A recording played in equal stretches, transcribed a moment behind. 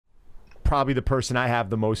probably the person I have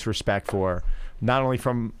the most respect for, not only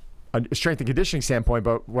from a strength and conditioning standpoint,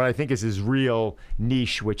 but what I think is his real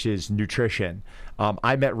niche, which is nutrition.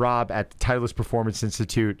 I met Rob at the Titleist Performance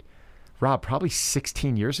Institute, Rob, probably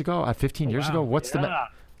 16 years ago, 15 years ago. What's I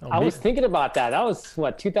was thinking about that. That was,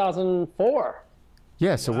 2004?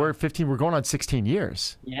 Yeah, so we're 15. We're going on 16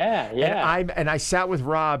 years. Yeah. And I sat with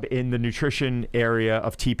Rob in the nutrition area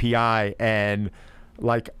of TPI, and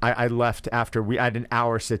like I left after I had an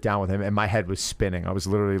hour sit down with him, and my head was spinning. I was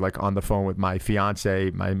literally like on the phone with my fiance,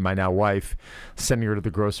 my now wife, sending her to the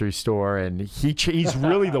grocery store, and he's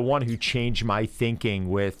really the one who changed my thinking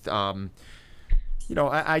with. I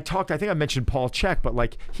think I mentioned Paul Chek, but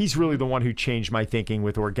like he's really the one who changed my thinking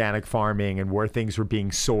with organic farming and where things were being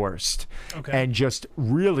sourced, and just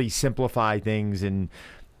really simplify things and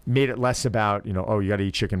made it less about, you got to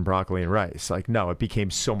eat chicken, broccoli, and rice. Like, no, it became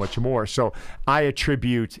so much more. So I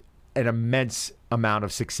attribute an immense amount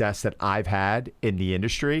of success that I've had in the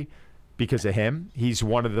industry because of him. He's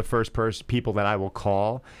one of the first people that I will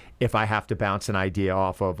call if I have to bounce an idea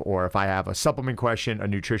off of, or if I have a supplement question, a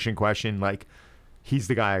nutrition question, like, he's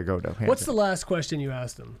the guy I go to. What's the last question you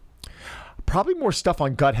asked him? Probably more stuff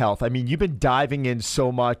on gut health. I mean, you've been diving in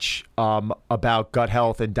so much about gut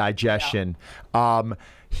health and digestion. Yeah.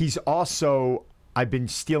 He's also, I've been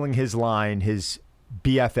stealing his line, his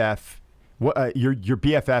BFF. Your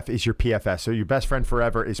BFF is your PFS. So your best friend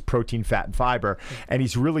forever is protein, fat, and fiber. And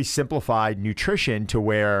he's really simplified nutrition to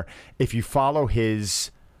where if you follow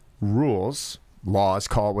his rules, laws,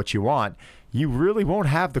 call it what you want, you really won't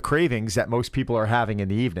have the cravings that most people are having in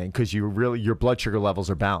the evening because your blood sugar levels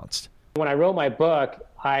are balanced. When I wrote my book,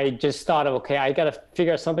 I just thought of, I got to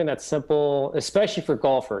figure out something that's simple, especially for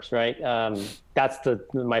golfers, right?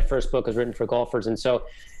 My first book was written for golfers. And so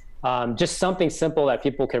just something simple that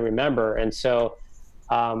people can remember. And so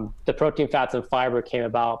the protein, fats, and fiber came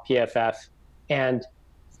about, PFF. And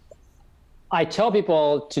I tell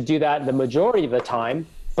people to do that the majority of the time,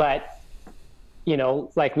 but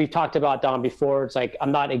like we've talked about, Don, before, it's like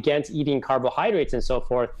I'm not against eating carbohydrates and so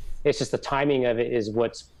forth. It's just the timing of it is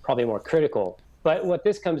what's probably more critical. But what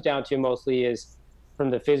this comes down to mostly is, from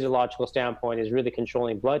the physiological standpoint, is really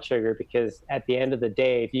controlling blood sugar, because at the end of the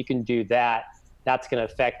day, if you can do that, that's going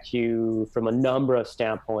to affect you from a number of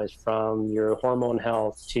standpoints, from your hormone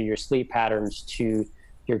health to your sleep patterns to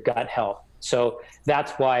your gut health. So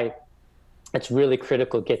that's why it's really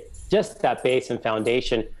critical to get just that base and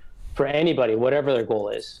foundation for anybody, whatever their goal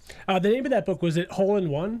is. The name of that book, was it Hole in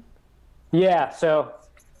One? Yeah. So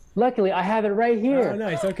luckily I have it right here. Oh,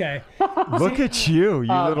 nice. Okay. Look at you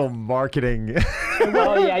little marketing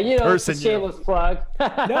well, yeah, person. It's a shameless plug.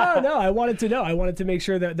 No, I wanted to know. I wanted to make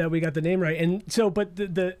sure that we got the name right. And so, but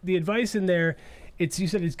the advice in there, you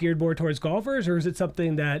said it's geared more towards golfers, or is it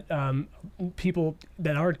something that people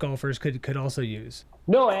that aren't golfers could also use?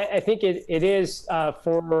 No, I think it is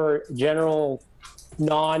for general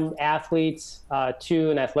non-athletes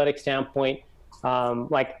to an athletic standpoint.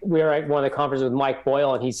 Like we were at one of the conferences with Mike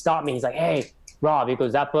Boyle, and he stopped me. He's like, "Hey, Rob," he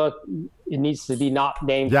goes, "that book, it needs to be not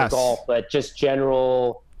named for golf, but just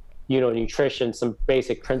general, nutrition, some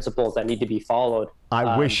basic principles that need to be followed."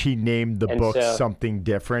 I wish he named the book something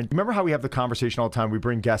different. Remember how we have the conversation all the time? We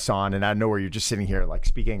bring guests on, and out of nowhere, you're just sitting here like,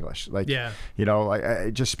 speak English. Like, yeah.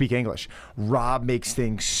 Just speak English. Rob makes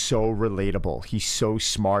things so relatable. He's so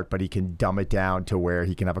smart, but he can dumb it down to where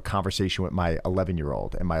he can have a conversation with my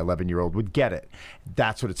 11-year-old, and my 11-year-old would get it.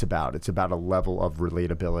 That's what it's about. It's about a level of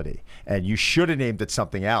relatability. And you should have named it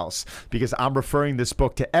something else, because I'm referring this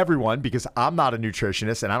book to everyone, because I'm not a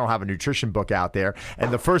nutritionist, and I don't have a nutrition book out there.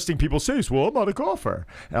 And the first thing people say is, well, I'm not a golfer.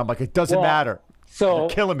 And I'm like, it doesn't matter. So you're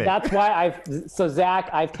killing me. That's why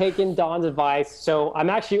Zach, I've taken Don's advice. So I'm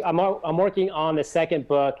working on the second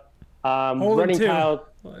book, Running Child.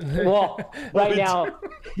 Well, right now,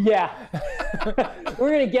 yeah,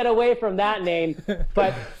 we're gonna get away from that name,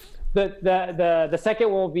 but the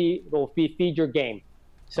second will be Feed Your Game.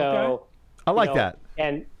 So okay. I like that.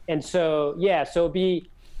 And so so be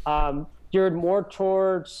geared more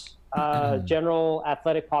towards general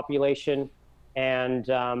athletic population. And,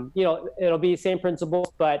 it'll be the same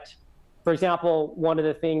principles, but for example, one of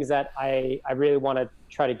the things that I really want to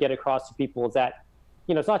try to get across to people is that,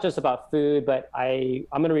 it's not just about food, but I'm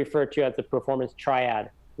going to refer to it as the performance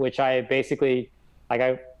triad, which I basically,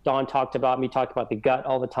 Don talked about the gut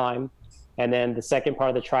all the time. And then the second part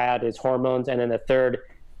of the triad is hormones. And then the third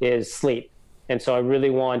is sleep. And so I really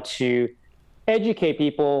want to educate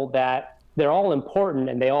people that they're all important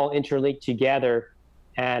and they all interlink together,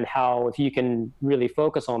 and how if you can really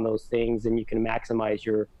focus on those things, then you can maximize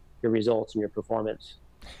your results and your performance.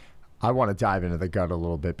 I want to dive into the gut a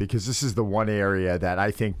little bit because this is the one area that I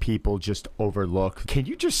think people just overlook. Can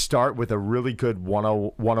you just start with a really good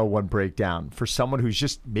 101 breakdown for someone who's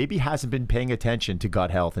just maybe hasn't been paying attention to gut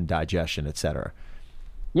health and digestion, et cetera?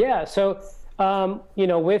 Yeah. So,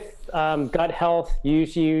 with gut health,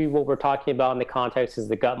 usually what we're talking about in the context is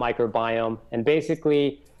the gut microbiome. And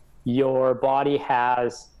basically, your body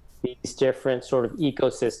has these different sort of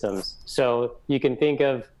ecosystems. So you can think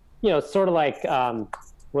of, sort of like,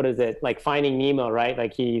 what is it? Like Finding Nemo, right?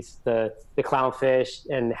 Like he's the clownfish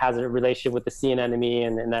and has a relationship with the sea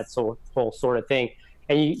anemone and that whole sort of thing.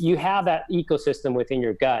 And you have that ecosystem within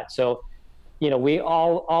your gut. So, we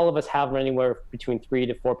all of us have anywhere between 3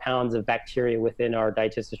 to 4 pounds of bacteria within our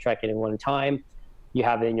digestive tract at one time. You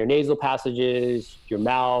have it in your nasal passages, your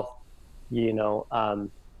mouth,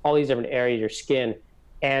 all these different areas, your skin.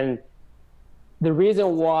 And the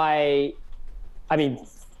reason why,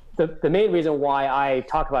 the main reason why I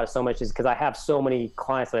talk about it so much is because I have so many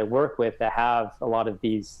clients that I work with that have a lot of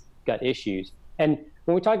these gut issues. And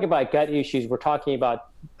when we talk about gut issues, we're talking about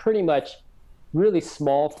pretty much really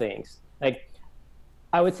small things. Like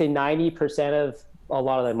I would say 90% of a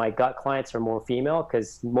lot of my gut clients are more female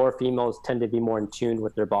because more females tend to be more in tune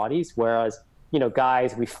with their bodies. Whereas,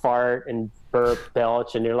 guys, we fart and burp,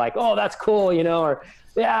 belch, and you're like, oh, that's cool, or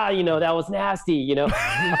yeah, that was nasty,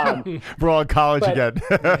 We're all in college again.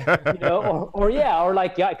 or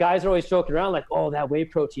like guys are always joking around like, oh, that whey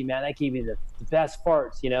protein, man, that gave me the best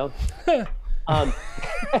farts,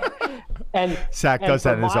 and Zach does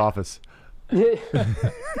that in his office.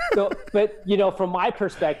 So, but from my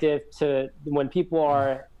perspective, to when people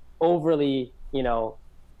are overly,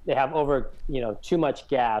 they have too much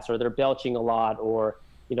gas, or they're belching a lot, or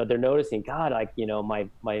they're noticing, God, like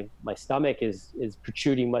my stomach is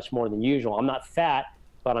protruding much more than usual. I'm not fat,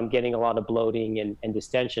 but I'm getting a lot of bloating and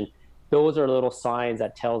distension. Those are little signs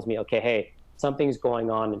that tells me, okay, hey, something's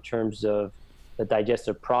going on in terms of the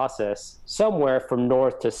digestive process somewhere from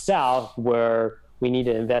north to south, where we need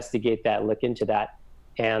to investigate that, look into that.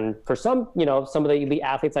 And for some of the elite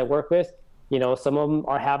athletes I work with, some of them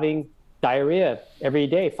are having diarrhea every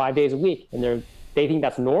day, 5 days a week, and they think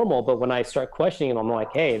that's normal. But when I start questioning them, I'm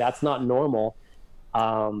like, hey, that's not normal.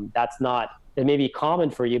 It may be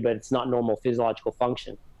common for you, but it's not normal physiological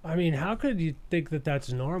function. How could you think that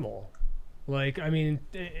that's normal? Like,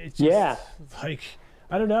 it's just, like,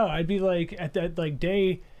 I don't know. I'd be like, at that, like,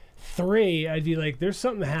 day 3, I'd be like, there's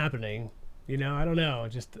something happening. I don't know.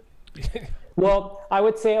 Just. Well, I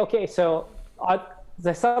would say, okay, so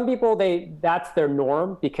some people, that's their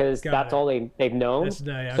norm because that's all they've known.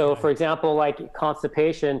 Okay. So for example, like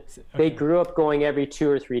constipation, they grew up going every 2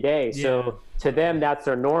 or 3 days. Yeah. So to them, that's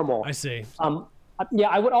their normal. I see.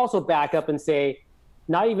 I would also back up and say,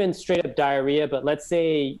 not even straight up diarrhea, but let's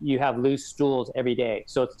say you have loose stools every day.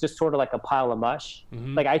 So it's just sort of like a pile of mush.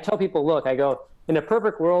 Mm-hmm. Like I tell people, look, I go, in a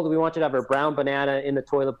perfect world, we want you to have a brown banana in the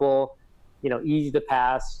toilet bowl, easy to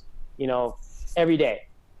pass, every day.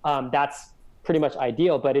 That's pretty much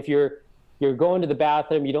ideal. But if you're going to the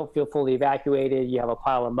bathroom, you don't feel fully evacuated, you have a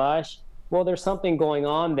pile of mush, well, there's something going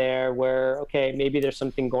on there where, okay, maybe there's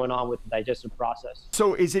something going on with the digestive process.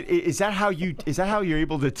 So is that how you're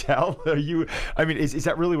able to tell? Is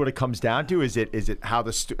that really what it comes down to? Is it how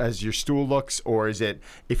as your stool looks, or is it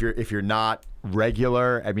if you're not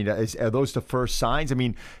regular? Are those the first signs?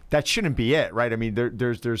 That shouldn't be it, right?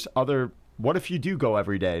 There's other. What if you do go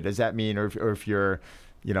every day? Does that mean, or if you're,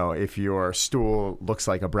 if your stool looks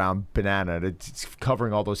like a brown banana, it's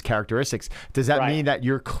covering all those characteristics, does that mean that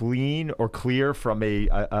you're clean or clear from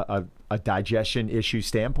a digestion issue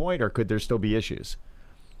standpoint, or could there still be issues?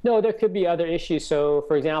 No, there could be other issues. So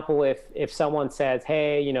for example, if someone says,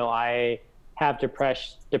 hey, I have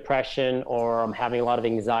depression, or I'm having a lot of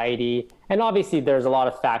anxiety, and obviously there's a lot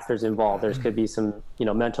of factors involved. There could be some,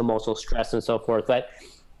 mental, emotional stress and so forth. But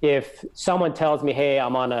if someone tells me, hey,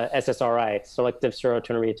 I'm on a SSRI, selective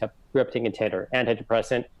serotonin reuptake inhibitor,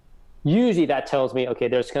 antidepressant, usually that tells me, okay,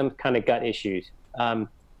 there's some kind of gut issues.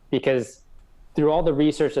 Because through all the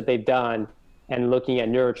research that they've done and looking at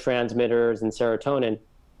neurotransmitters and serotonin,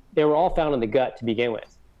 they were all found in the gut to begin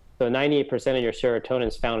with. So 98% of your serotonin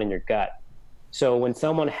is found in your gut. So when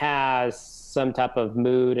someone has some type of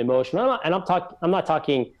mood, emotion, I'm not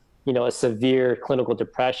talking, a severe clinical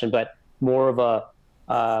depression, but more of a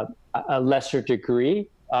lesser degree,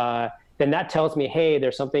 then that tells me, hey,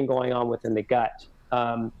 there's something going on within the gut.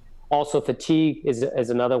 Also, fatigue is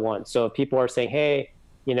another one. So if people are saying, hey,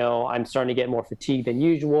 I'm starting to get more fatigued than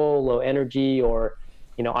usual, low energy, or,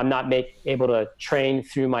 I'm not able to train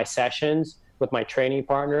through my sessions with my training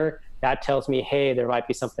partner, that tells me, hey, there might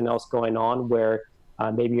be something else going on where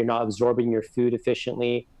maybe you're not absorbing your food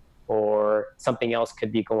efficiently, or something else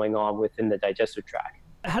could be going on within the digestive tract.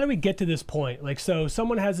 How do we get to this point? Like, so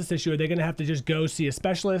someone has this issue, are they going to have to just go see a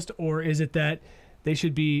specialist, or is it that they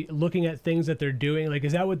should be looking at things that they're doing? Like,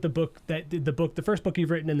 is that what the first book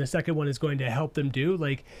you've written and the second one is going to help them do?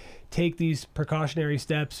 Like, take these precautionary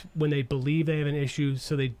steps when they believe they have an issue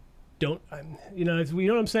so they don't, you know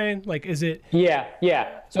what I'm saying? Like, is it?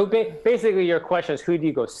 Yeah. So basically your question is, who do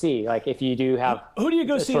you go see? Like, if you do have, who do you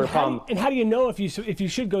go see, and how do you know if you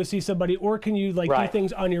should go see somebody, or can you do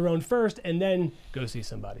things on your own first and then go see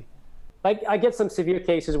somebody? Like, I get some severe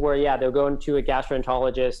cases where, they'll go into a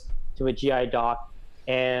gastroenterologist, to a GI doc.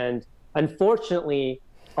 And unfortunately,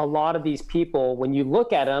 a lot of these people, when you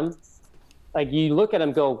look at them,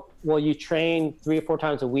 go, well, you train 3 or 4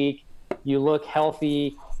 times a week, you look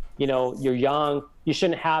healthy, you're young, you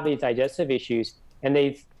shouldn't have these digestive issues. And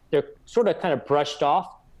they're sort of kind of brushed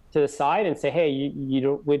off to the side and say, hey, you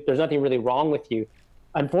don't, there's nothing really wrong with you.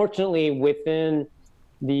 Unfortunately, within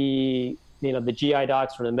the GI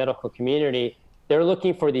docs or the medical community, they're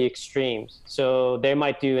looking for the extremes. So they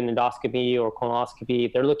might do an endoscopy or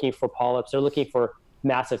colonoscopy. They're looking for polyps. They're looking for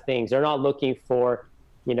massive things. They're not looking for,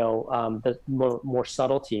 the more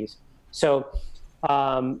subtleties. So,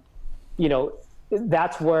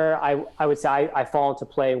 that's where I would say I fall into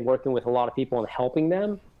play working with a lot of people and helping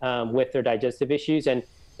them with their digestive issues. And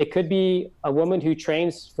it could be a woman who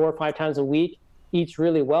trains 4 or 5 times a week, eats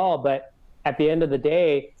really well, but at the end of the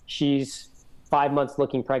day, she's 5 months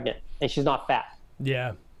looking pregnant and she's not fat.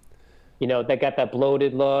 Yeah. They got that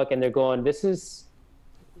bloated look and they're going, this is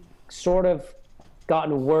sort of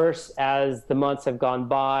gotten worse as the months have gone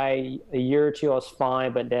by. A year or two, I was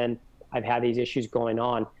fine, but then I've had these issues going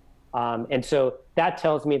on. And so that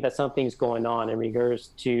tells me that something's going on in regards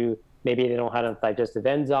to maybe they don't have enough digestive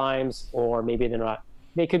enzymes, or maybe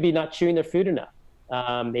they could be not chewing their food enough.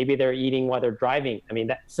 Maybe they're eating while they're driving. I mean,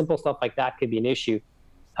 that simple stuff like that could be an issue.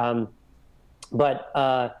 But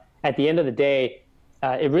at the end of the day,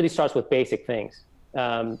 it really starts with basic things.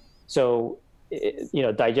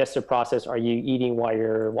 Digestive process, are you eating while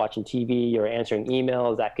you're watching TV or answering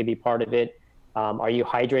emails? That could be part of it. Are you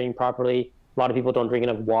hydrating properly? A lot of people don't drink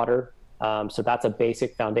enough water. So that's a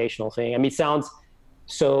basic foundational thing. I mean, it sounds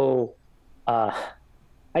so, when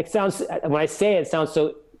I say it, it sounds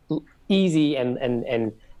so easy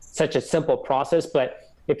and such a simple process,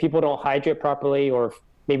 but if people don't hydrate properly, or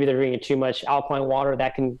maybe they're drinking too much alkaline water,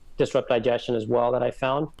 that can disrupt digestion as well, that I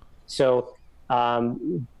found. So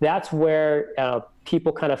that's where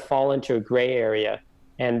people kind of fall into a gray area.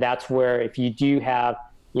 And that's where if you do have,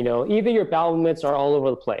 either your bowel movements are all over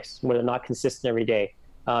the place, where they're not consistent every day.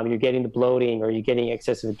 You're getting the bloating, or you're getting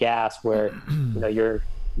excessive gas, where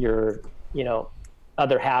your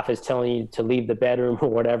other half is telling you to leave the bedroom or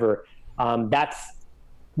whatever. That's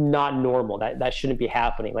not normal. That shouldn't be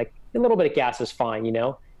happening. Like, a little bit of gas is fine,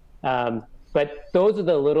 but those are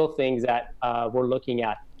the little things that we're looking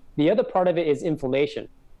at. The other part of it is inflammation.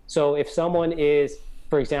 So if someone is,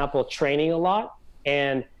 for example, training a lot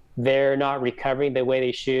and they're not recovering the way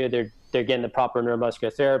they should, they're getting the proper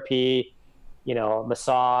neuromuscular therapy,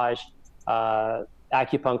 massage,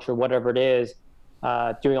 acupuncture, whatever it is,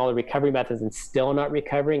 doing all the recovery methods and still not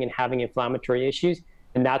recovering and having inflammatory issues.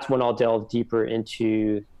 And that's when I'll delve deeper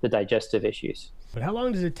into the digestive issues. But how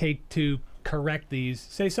long does it take to correct these?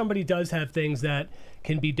 Say somebody does have things that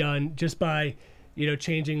can be done just by,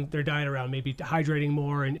 changing their diet around, maybe hydrating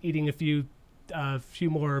more and eating a few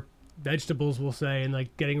more vegetables, we'll say, and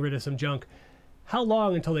like getting rid of some junk. How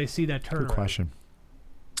long until they see that turnaround? Good question.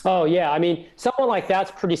 Oh yeah, I mean, someone like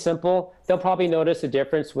that's pretty simple. They'll probably notice a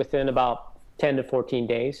difference within about 10 to 14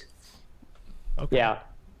 days. Okay. Yeah,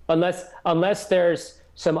 unless there's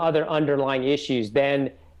some other underlying issues,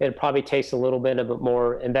 then it probably takes a little bit of a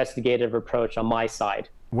more investigative approach on my side.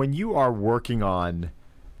 When you are working on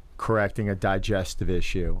correcting a digestive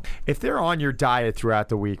issue, if they're on your diet throughout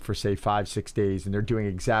the week for say 5-6 days and they're doing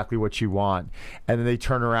exactly what you want, and then they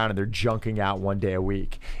turn around and they're junking out 1 day a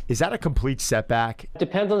week, is that a complete setback? It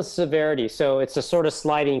depends on the severity. So it's a sort of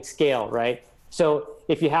sliding scale, right? So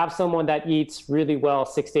if you have someone that eats really well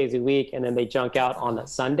 6 days a week and then they junk out on a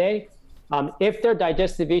Sunday, if their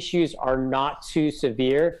digestive issues are not too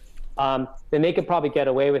severe, then they could probably get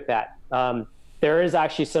away with that. There is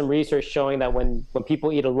actually some research showing that when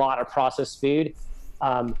people eat a lot of processed food,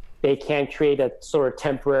 they can create a sort of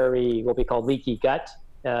temporary, what we call leaky gut,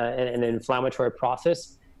 and an inflammatory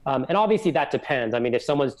process. And obviously that depends. I mean, if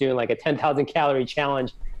someone's doing like a 10,000 calorie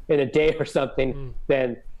challenge in a day or something,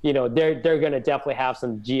 then, they're going to definitely have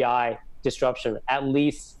some GI disruption, at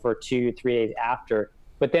least for 2-3 days after.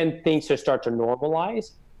 But then things just start to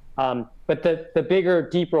normalize. But the bigger,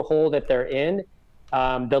 deeper hole that they're in,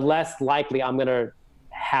 the less likely I'm going to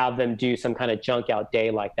have them do some kind of junk out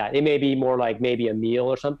day like that. It may be more like maybe a meal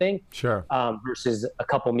or something, Sure. Versus a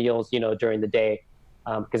couple meals, during the day,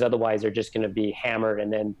 because otherwise they're just going to be hammered,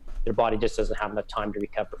 and then their body just doesn't have enough time to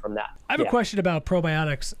recover from that. I have a question about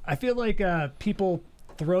probiotics. I feel like people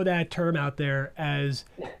throw that term out there as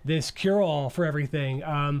this cure-all for everything.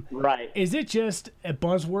 Right. Is it just a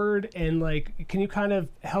buzzword? And like, can you kind of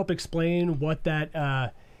help explain what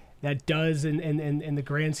that does in the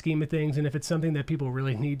grand scheme of things, and if it's something that people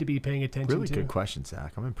really need to be paying attention to? Really good question,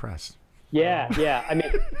 Zach. I'm impressed. Yeah. I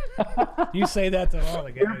mean, you say that to all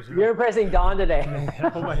the guys. You're impressing Don today.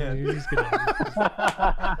 Oh my God, you're just kidding.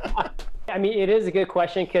 I mean, it is a good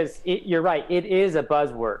question because you're right. It is a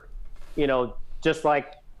buzzword. Just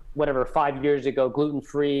like whatever 5 years ago,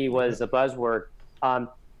 gluten-free was a buzzword.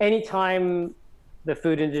 Anytime the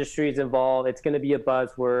food industry is involved, it's going to be a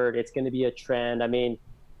buzzword. It's going to be a trend. I mean,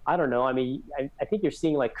 I don't know. I mean, I think you're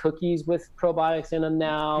seeing like cookies with probiotics in them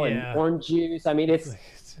now, and orange juice. I mean,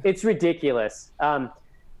 it's ridiculous.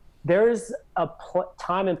 There's a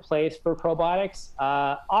time and place for probiotics.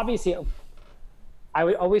 Obviously, I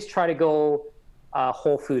would always try to go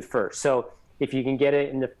whole food first. So if you can get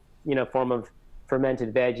it in the form of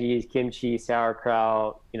fermented veggies, kimchi,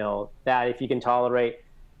 sauerkraut, that if you can tolerate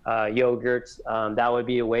yogurts, that would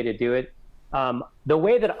be a way to do it. The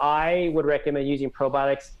way that I would recommend using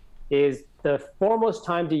probiotics is the foremost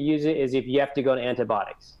time to use it is if you have to go to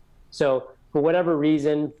antibiotics. So for whatever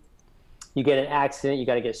reason, you get an accident, you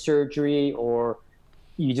got to get surgery, or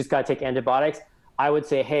you just got to take antibiotics, I would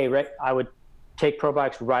say, hey, Rick, I would take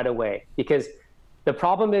probiotics right away, because the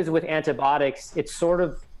problem is with antibiotics, it's sort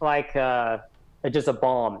of like just a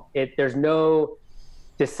bomb. There's no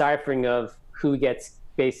deciphering of who gets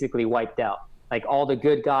basically wiped out. Like all the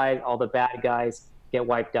good guys, all the bad guys get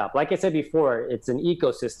wiped out. Like I said before, it's an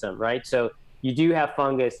ecosystem, right? So you do have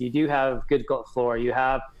fungus, you do have good gut flora, you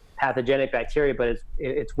have pathogenic bacteria, but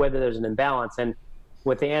it's whether there's an imbalance. And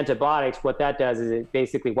with the antibiotics, what that does is it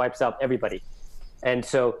basically wipes out everybody. And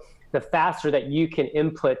so the faster that you can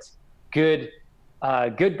input good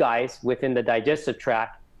guys within the digestive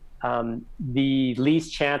tract, the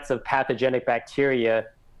least chance of pathogenic bacteria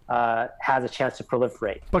has a chance to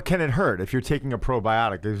proliferate. But can it hurt if you're taking a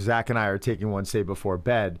probiotic? If Zach and I are taking one, say, before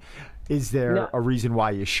bed, is there a reason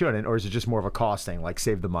why you shouldn't, or is it just more of a cost thing, like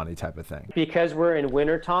save the money type of thing? Because we're in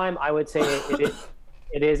wintertime, I would say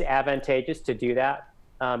it is advantageous to do that,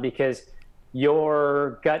 because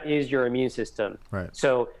your gut is your immune system. Right.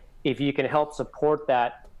 So if you can help support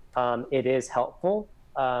that, it is helpful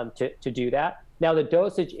to do that. Now, the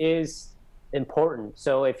dosage is important.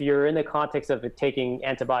 So if you're in the context of taking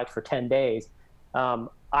antibiotics for 10 days,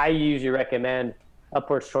 I usually recommend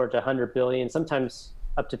upwards towards 100 billion, sometimes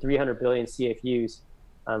up to 300 billion CFUs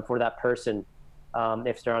for that person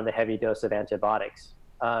if they're on the heavy dose of antibiotics.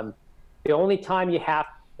 The only time you have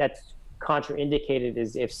that's contraindicated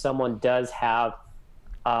is if someone does have,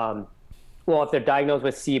 if they're diagnosed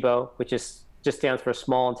with SIBO, which just stands for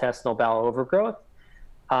small intestinal bowel overgrowth.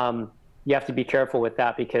 You have to be careful with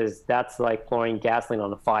that, because that's like pouring gasoline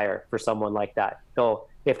on a fire for someone like that. So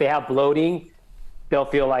if they have bloating, they'll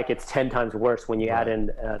feel like it's 10 times worse when you add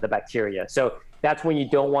in the bacteria. So that's when you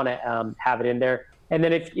don't want to have it in there. And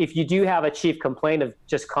then if you do have a chief complaint of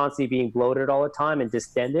just constantly being bloated all the time and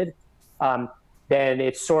distended, then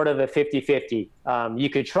it's sort of a 50-50. You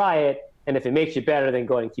could try it, and if it makes you better, then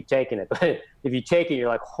go ahead and keep taking it. But if you take it, you're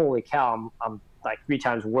like, holy cow, I'm like 3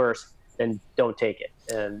 times worse, then don't take it.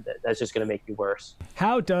 And that's just going to make you worse.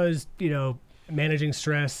 How does, managing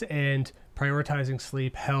stress and prioritizing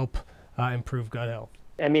sleep help improve gut health?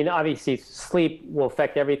 I mean, obviously, sleep will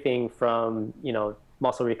affect everything from,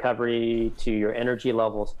 muscle recovery to your energy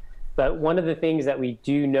levels. But one of the things that we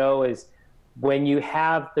do know is when you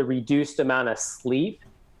have the reduced amount of sleep,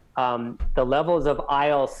 the levels of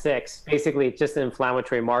IL-6, basically it's just an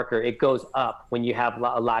inflammatory marker, it goes up when you have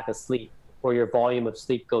a lack of sleep, or your volume of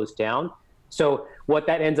sleep goes down. So what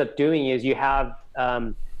that ends up doing is you have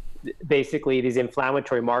basically these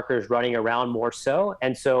inflammatory markers running around more so.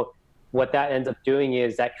 And so what that ends up doing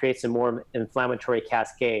is that creates a more inflammatory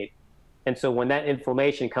cascade. And so when that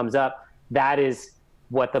inflammation comes up, that is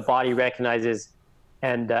what the body recognizes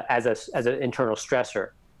and as an internal stressor.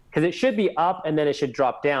 Because it should be up and then it should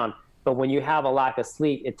drop down. But when you have a lack of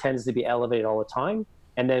sleep, it tends to be elevated all the time.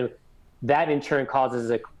 And then that in turn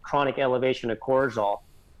causes a chronic elevation of cortisol.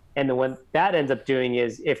 And then what that ends up doing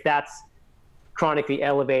is, if that's chronically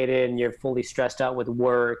elevated and you're fully stressed out with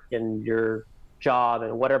work and your job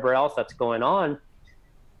and whatever else that's going on,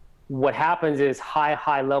 what happens is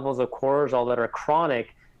high levels of cortisol that are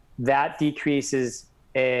chronic, that decreases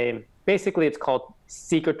a basically it's called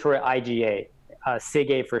secretory IgA,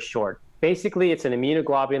 SIG-A for short. Basically, it's an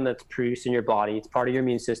immunoglobulin that's produced in your body. It's part of your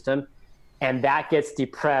immune system, and that gets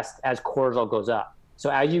depressed as cortisol goes up. So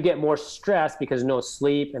as you get more stressed because no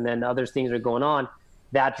sleep and then other things are going on,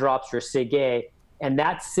 that drops your SIG-A. And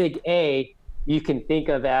that SIG-A you can think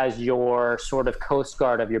of as your sort of coast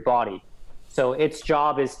guard of your body. So its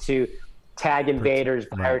job is to tag invaders,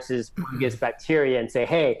 viruses, fungus, bacteria, and say,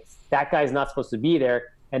 hey, that guy's not supposed to be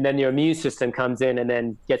there. And then your immune system comes in and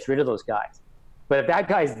then gets rid of those guys. But if that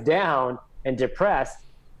guy's down and depressed,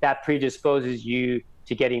 that predisposes you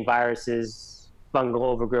to getting viruses, fungal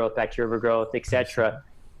overgrowth, bacterial overgrowth, etc.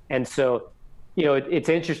 And so, it's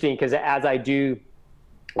interesting because as I do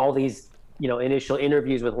all these, initial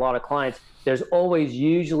interviews with a lot of clients, there's always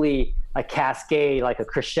usually a cascade, like a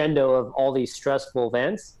crescendo of all these stressful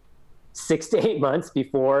events 6 to 8 months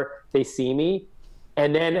before they see me.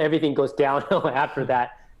 And then everything goes downhill after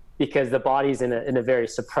that because the body's in a very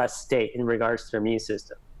suppressed state in regards to their immune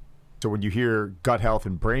system. So when you hear gut health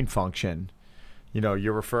and brain function,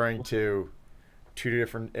 you're referring to two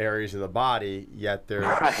different areas of the body, yet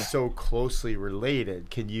they're so closely related.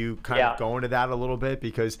 Can you kind of go into that a little bit?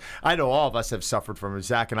 Because I know all of us have suffered from it.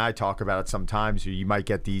 Zach and I talk about it sometimes. You might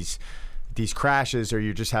get these crashes, or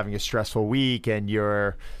you're just having a stressful week and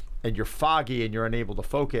you're foggy and you're unable to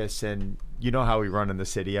focus, and you know how we run in the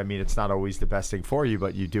city. I mean, it's not always the best thing for you,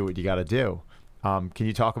 but you do what you got to do. Can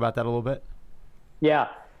you talk about that a little bit? Yeah.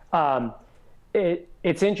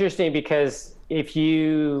 It's interesting because if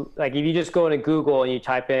you just go into Google and you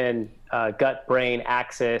type in gut brain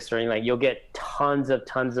axis or anything, you'll get tons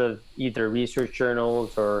of either research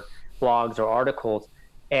journals or blogs or articles.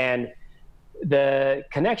 And the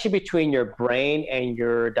connection between your brain and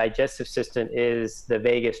your digestive system is the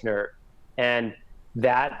vagus nerve. And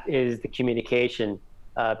that is the communication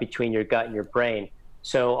between your gut and your brain.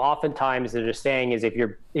 So oftentimes they're just saying is if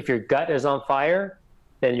your gut is on fire,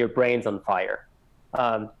 then your brain's on fire.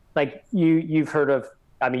 Like you've heard of,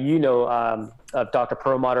 of Dr.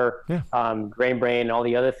 Perlmutter, Grain Brain, and all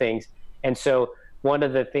the other things. And so one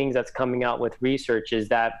of the things that's coming out with research is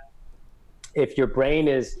that if your brain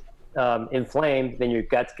is inflamed, then your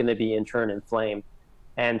gut's going to be in turn inflamed.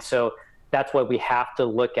 And so that's why we have to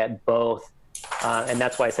look at both. And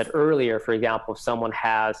that's why I said earlier, for example, if someone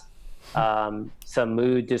has some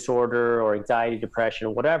mood disorder or anxiety,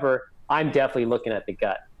 depression, whatever, I'm definitely looking at the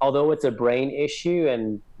gut. Although it's a brain issue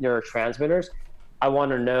and neurotransmitters, I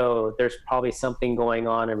want to know there's probably something going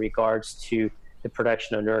on in regards to the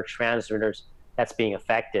production of neurotransmitters that's being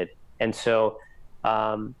affected. And so,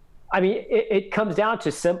 it comes down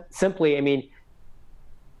to simply,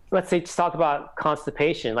 let's say, just talk about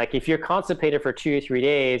constipation. Like if you're constipated for 2 or 3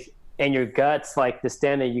 days and your gut's like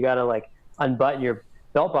distended, you got to like unbutton your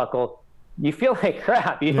belt buckle, you feel like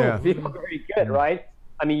crap. You don't feel very good, right?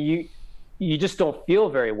 You just don't feel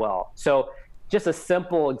very well. So just a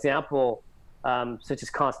simple example, such as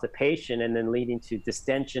constipation and then leading to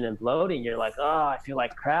distension and bloating, you're like, oh, I feel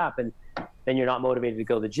like crap. And then you're not motivated to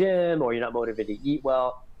go to the gym or you're not motivated to eat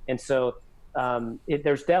well. And so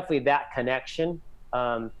there's definitely that connection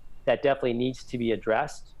that definitely needs to be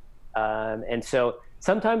addressed. And so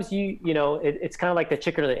sometimes it's kind of like the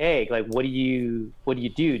chicken or the egg. Like, what do you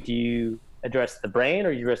do? Do you address the brain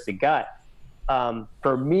or you address the gut?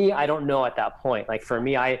 For me, I don't know at that point. Like for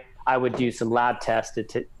me, I would do some lab tests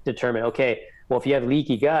to determine, okay, well, if you have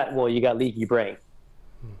leaky gut, well, you got leaky brain.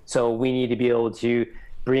 So we need to be able to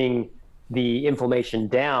bring the inflammation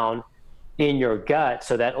down in your gut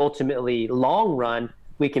so that ultimately, long run,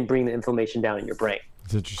 we can bring the inflammation down in your brain.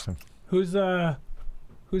 It's interesting. Who's that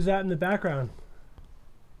in the background?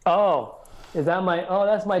 Oh,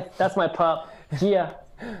 that's my pup, Gia.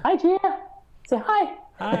 Hi, Gia. Say hi.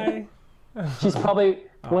 Hi. She's probably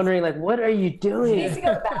wondering, like, what are you doing? She needs to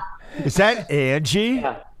go back. Is that Angie?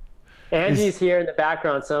 Yeah. Angie's here in the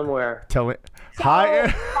background somewhere. Tell me. So, Hi.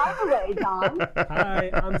 by the way, Don. Hi,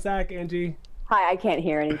 I'm Zach, Angie. Hi, I can't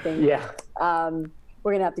hear anything. Yeah.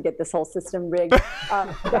 We're going to have to get this whole system rigged.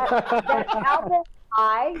 That apple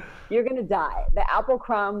pie, you're going to die. The apple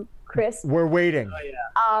crumb crisp. We're waiting.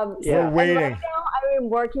 Yeah. We're waiting. Right now, I'm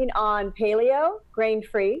working on paleo,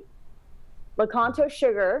 grain-free, Lakanto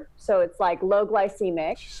sugar, so it's like low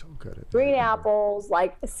glycemic. She's so good at that. Green apples,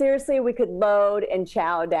 like seriously, we could load and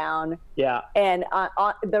chow down. Yeah. And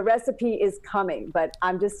the recipe is coming, but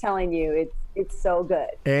I'm just telling you, it's so good.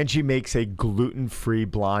 Angie makes a gluten-free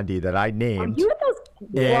blondie that I named You with those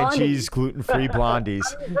blondies? Angie's gluten-free blondies.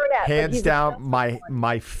 Burnett, Hands he's down, just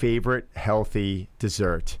my favorite healthy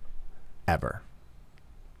dessert ever.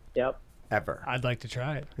 Yep. ever. I'd like to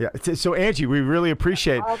try it. Yeah. So Angie, we really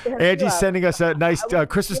appreciate I'll hook you Angie's up. sending us a nice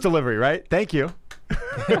Christmas delivery, right? Thank you.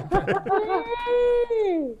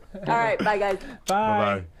 All right, bye guys. Bye.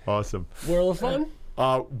 Bye-bye. Awesome. Whirl of fun.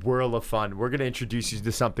 Whirl of fun. We're going to introduce you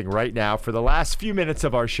to something right now for the last few minutes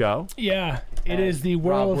of our show. Yeah, it is the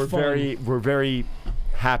whirl Rob, of fun. we're very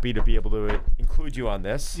happy to be able to include you on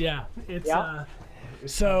this. Yeah, it's Yeah.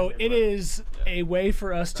 So it is a way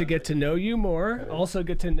for us to get to know you more, also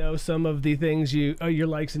get to know some of the things your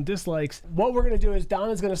likes and dislikes. What we're gonna do is Don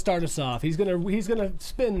is gonna start us off. He's gonna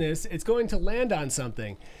spin this. It's going to land on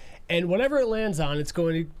something, and whatever it lands on,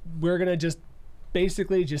 we're gonna just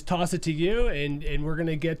basically just toss it to you, and we're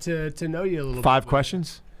gonna get to know you a little. 5 bit.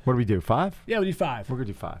 questions. What do we do? 5? Yeah, we do 5. We're gonna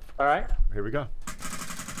do 5. All right. Here we go.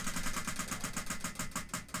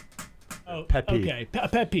 Oh, Pet peeve. Okay, a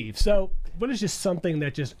pet peeve. So, what is just something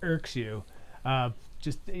that just irks you?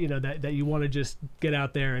 Just that you want to just get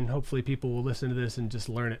out there, and hopefully people will listen to this and just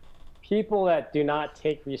learn it. People that do not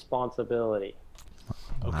take responsibility.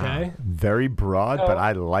 Okay. Very broad, but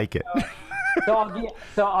I like it.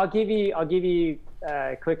 I'll give you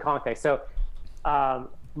quick context. So,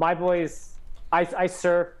 my boys, I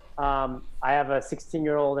surf. I have a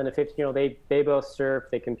 16-year-old and a 15-year-old. They both surf.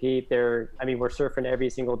 They compete. We're surfing every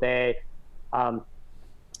single day.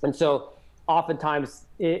 And so oftentimes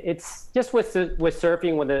it's just with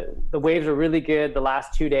surfing when the waves are really good the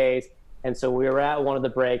last 2 days. And so we were at one of the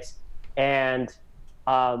breaks, and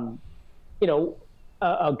a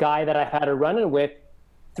guy that I had a run-in with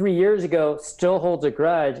 3 years ago still holds a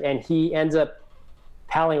grudge, and he ends up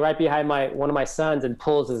paddling right behind one of my sons and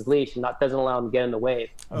pulls his leash and doesn't allow him to get in the wave.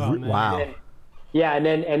 Oh, man. Wow. And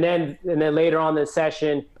then later on in the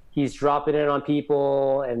session, he's dropping in on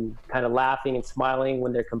people and kind of laughing and smiling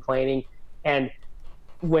when they're complaining. And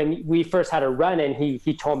when we first had a run-in,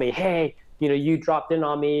 he told me, hey, you dropped in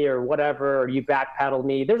on me or whatever, or you back paddled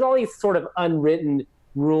me. There's all these sort of unwritten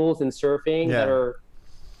rules in surfing that are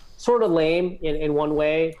sort of lame in one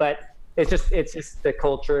way, but it's just the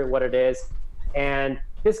culture and what it is. And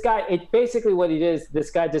this guy, basically what it is, this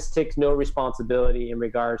guy just takes no responsibility in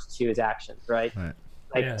regards to his actions, right?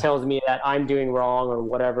 Tells me that I'm doing wrong or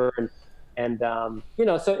whatever, and so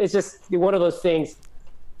it's just one of those things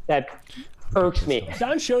that irks me.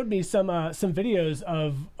 Don showed me some videos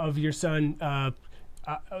of your son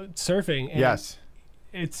surfing. And Yes.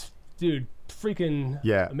 It's freaking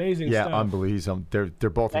amazing Yeah, stuff. unbelievable. They're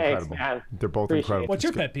both Thanks, incredible. man. They're both Appreciate incredible. it. What's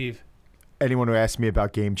your pet peeve? Anyone who asks me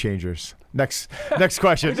about game changers. Next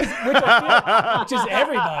question. Which is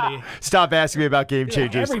everybody. Stop asking me about game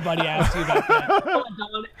changers. Everybody asks you about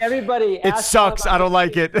that. Everybody. It sucks. I don't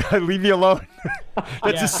like it. Leave me alone.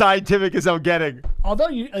 That's Yeah. as scientific as I'm getting. Although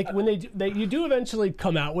you when you do eventually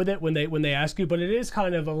come out with it when they ask you, but it is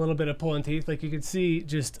kind of a little bit of pulling teeth. Like you can see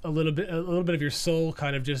just a little bit of your soul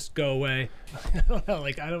kind of just go away. I don't know.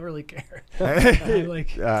 I don't really care.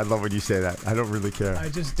 I love when you say that. I don't really care. I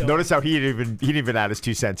just don't. Notice how he didn't even add his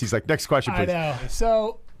 2 cents. He's like, next question, I please. know.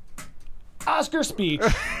 So, Oscar speech.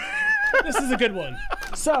 This is a good one.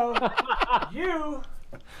 So, you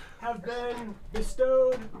have been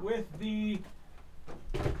bestowed with the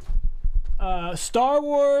Star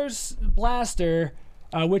Wars blaster,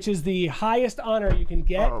 which is the highest honor you can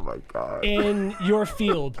get Oh my God. in your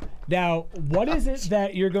field. Now, what is it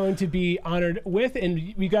that you're going to be honored with?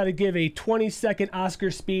 And we got to give a 20-second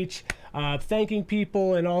Oscar speech, thanking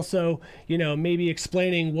people, and also, maybe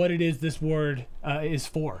explaining what it is this word is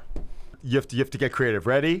for. You have to get creative.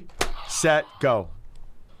 Ready, set, go.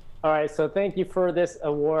 All right, so thank you for this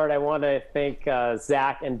award. I want to thank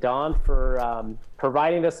Zach and Don for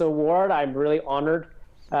providing this award. I'm really honored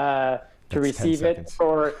to receive it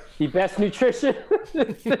for the best nutrition.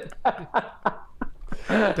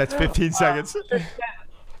 That's 15 seconds.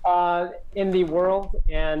 In the world,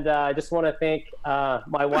 and I just want to thank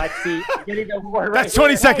my wife. Getting the award That's right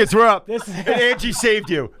 20 seconds. We're up. This is- And Angie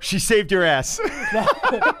saved you. She saved your ass.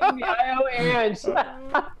 I owe Ange.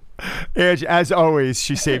 Angie, as always,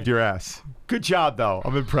 she saved your ass. Good job, though.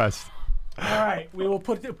 I'm impressed. All right, we will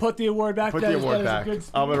put the award back. Put That the is- award that is a back. good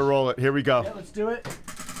speech. I'm going to roll it. Here we go. Yeah, let's do it.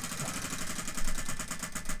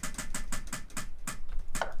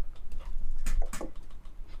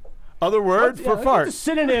 Other word for fart.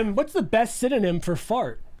 What's the best synonym for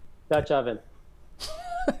fart? Dutch oven.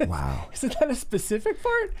 Wow. Isn't that a specific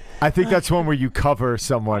fart? I think that's one where you cover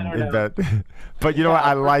someone I don't in that. But you know what?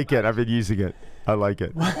 I like it. I've been using it. I like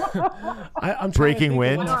it. I'm Breaking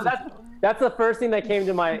wind? No, that's the first thing that came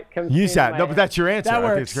to my. Use that. No, but that's your answer. That I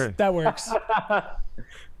think works. it's great. That works.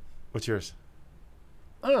 What's yours?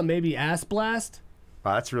 I don't know. Maybe ass blast.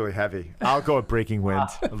 Wow, that's really heavy. I'll go with breaking wind.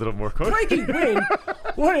 A little more quick. Breaking wind.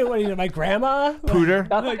 What are you, my grandma? Pooter.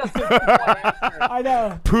 That's like a simple answer. I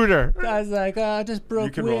know. Pooter. I was like, I just broke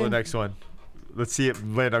You can roll the wind. next one. Let's see it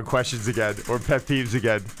land on questions again or pet peeves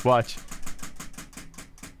again. Watch.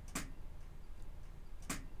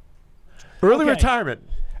 Early Okay. retirement.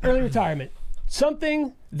 Early retirement.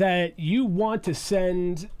 Something that you want to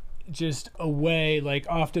send just away, like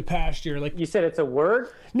off to pasture. Like, You said it's a word?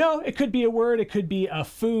 no, it could be a word, it could be a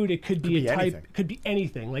food, it could be a be type, anything. it could be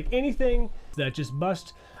anything. Like anything that just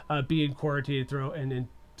must be in quarantine, and then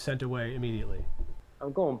sent away immediately.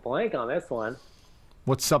 I'm going blank on this one.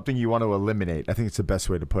 What's something you want to eliminate? I think it's the best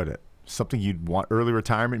way to put it. Something you'd want. Early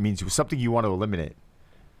retirement means something you want to eliminate.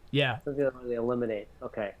 Yeah. Something that really eliminate.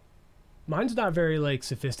 Okay. Mine's not very like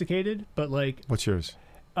sophisticated, but like What's yours?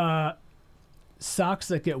 socks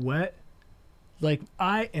that get wet. Like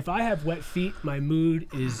if I have wet feet, my mood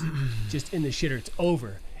is just in the shitter. It's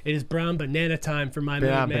over. It is brown banana time for my mood,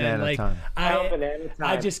 man. banana Like time. Brown banana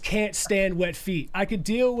I time. just can't stand wet feet. I could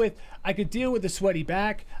deal with a sweaty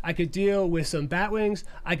back. I could deal with some bat wings.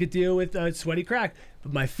 I could deal with a sweaty crack.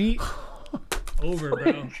 But my feet, over,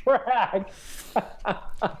 bro. Crack.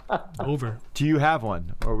 Over. Do you have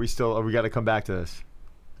one, or we got to come back to this?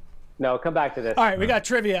 No, come back to this. All right, we got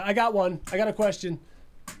trivia. I got one. I got a question.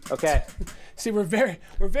 Okay. See, we're very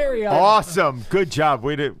Awesome. Good job.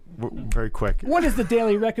 Very quick. What is the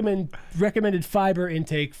daily recommended fiber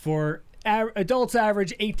intake for adults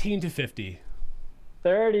average 18 to 50?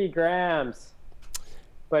 30 grams.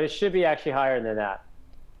 But it should be actually higher than that.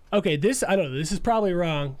 Okay, I don't know. This is probably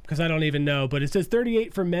wrong because I don't even know, but it says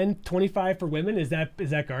 38 for men, 25 for women. Is that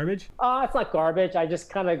garbage? It's not garbage. I just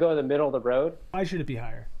kind of go the middle of the road. Why should it be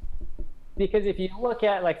higher? Because if you look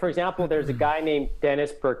at, like, for example, there's a guy named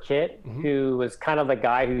Dennis Burkitt who was kind of the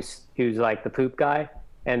guy who's like the poop guy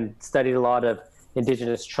and studied a lot of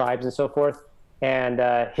indigenous tribes and so forth. And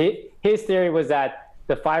his theory was that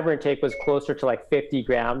the fiber intake was closer to like 50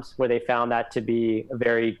 grams, where they found that to be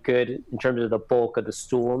very good in terms of the bulk of the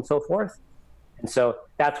stool and so forth. And so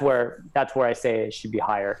that's where I say it should be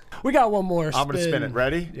higher. We got one more. I'm going to spin it.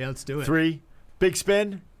 Ready? Yeah, let's do it. 3. Big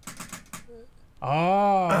spin.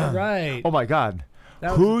 Oh, right. Oh my God.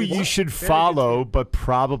 That was Who a good you one. should Very follow but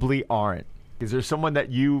probably aren't. Is there someone that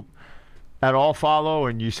you at all follow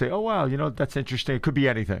and you say, oh wow, that's interesting? It could be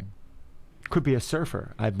anything. Could be a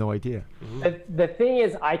surfer. I have no idea. The thing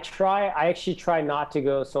is, I actually try not to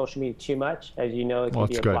go social media too much. As you know, it can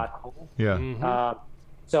be a black hole. Yeah.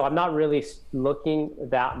 So I'm not really looking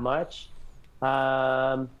that much.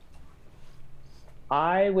 I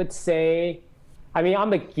would say,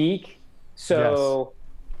 I'm a geek. So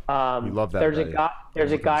You love that.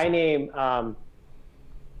 there's a guy named, I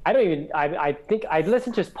think I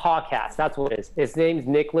listened to his podcast. That's what it is. His name's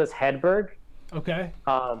Nicholas Hedberg. Okay.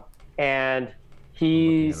 And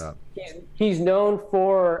he's known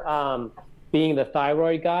for being the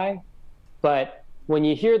thyroid guy, but when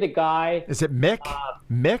you hear the guy, Is it Mick?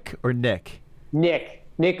 Mick or Nick?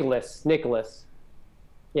 Nicholas,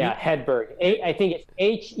 yeah, Hedberg. I think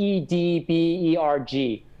it's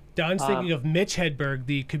Hedberg. Don's thinking of Mitch Hedberg,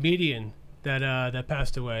 the comedian that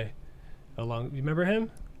passed away. You remember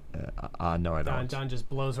him? No, I don't. Don just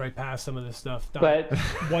blows right past some of this stuff. Don, But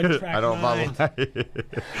one track I don't mind. follow.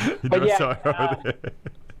 But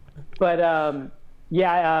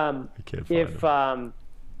yeah,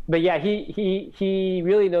 but yeah, he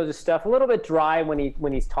really knows his stuff. A little bit dry when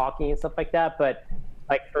he's talking and stuff like that. But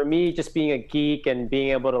like for me, just being a geek and being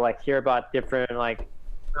able to like hear about different like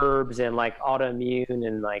herbs and like autoimmune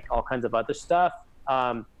and like all kinds of other stuff,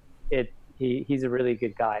 he's a really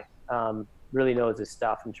good guy. Really knows his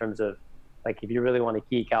stuff in terms of like if you really want to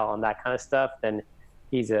geek out on that kind of stuff, then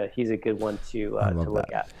he's a good one to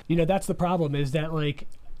look at. That's the problem is that like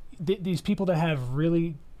these people that have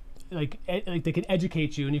really like they can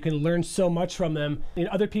educate you and you can learn so much from them. And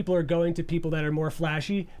other people are going to people that are more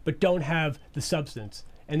flashy but don't have the substance,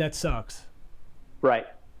 and that sucks. Right.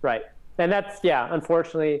 And that's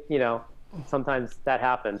unfortunately, sometimes that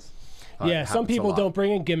happens. Yeah, some people don't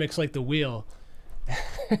bring in gimmicks like the wheel.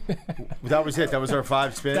 That was it. That was our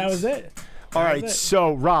 5 spins. That was it. All right.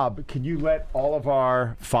 So, Rob, can you let all of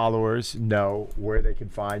our followers know where they can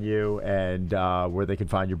find you and where they can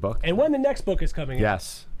find your book? And when the next book is coming out.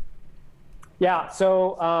 Yes. Yeah.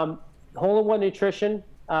 So, Whole in One Nutrition.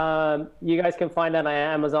 You guys can find that on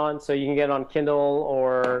Amazon, so you can get it on Kindle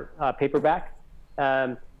or paperback.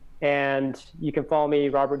 And you can follow me,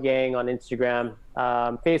 Robert Yang, on Instagram,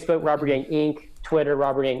 Facebook, Robert Yang Inc., Twitter,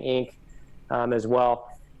 Robert Yang Inc. As well.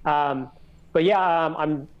 But yeah,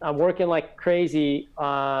 I'm working like crazy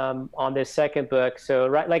on this second book. So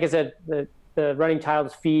like I said, the running title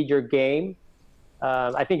is Feed Your Game.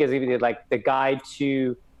 I think is even like the guide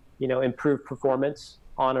to, improve performance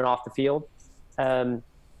on and off the field.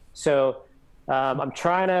 So I'm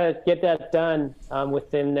trying to get that done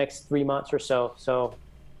within the next 3 months or so. So,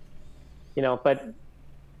 but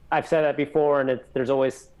I've said that before, and there's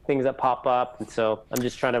always things that pop up, and so I'm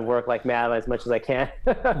just trying to work like mad as much as I can.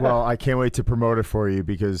 Well, I can't wait to promote it for you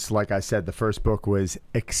because, like I said, the first book was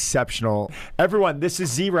exceptional. Everyone, this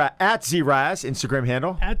is Z-Raz, at Z-Raz, Instagram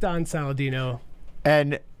handle. At Don Saladino.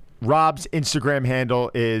 And Rob's Instagram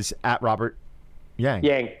handle is at Robert Yang.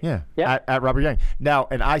 Yeah. At Robert Yang. Now,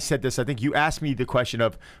 and I said this, I think you asked me the question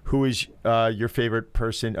of who is your favorite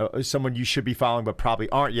person, someone you should be following but probably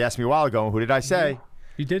aren't. You asked me a while ago, and who did I say?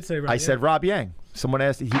 You did say Rob I Yang. said Rob Yang. Someone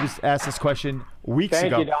asked, he was asked this question weeks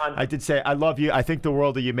ago. Thank you, Don. I did say, I love you. I think the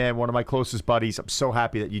world of you, man. One of my closest buddies. I'm so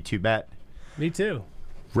happy that you two met. Me too.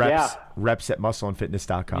 Reps at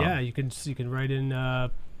muscleandfitness.com. Yeah, you can write in, I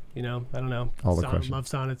don't know, All the questions. love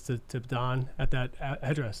sonnets to Don at that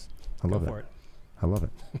address. I love Go for it. I love it.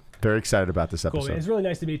 Very excited about this episode. Cool, man. It's really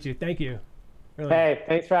nice to meet you. Thank you. Really. Hey,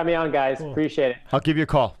 thanks for having me on, guys. Cool. Appreciate it. I'll give you a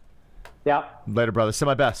call. Yeah. Later, brother. Send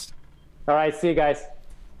my best. All right. See you guys.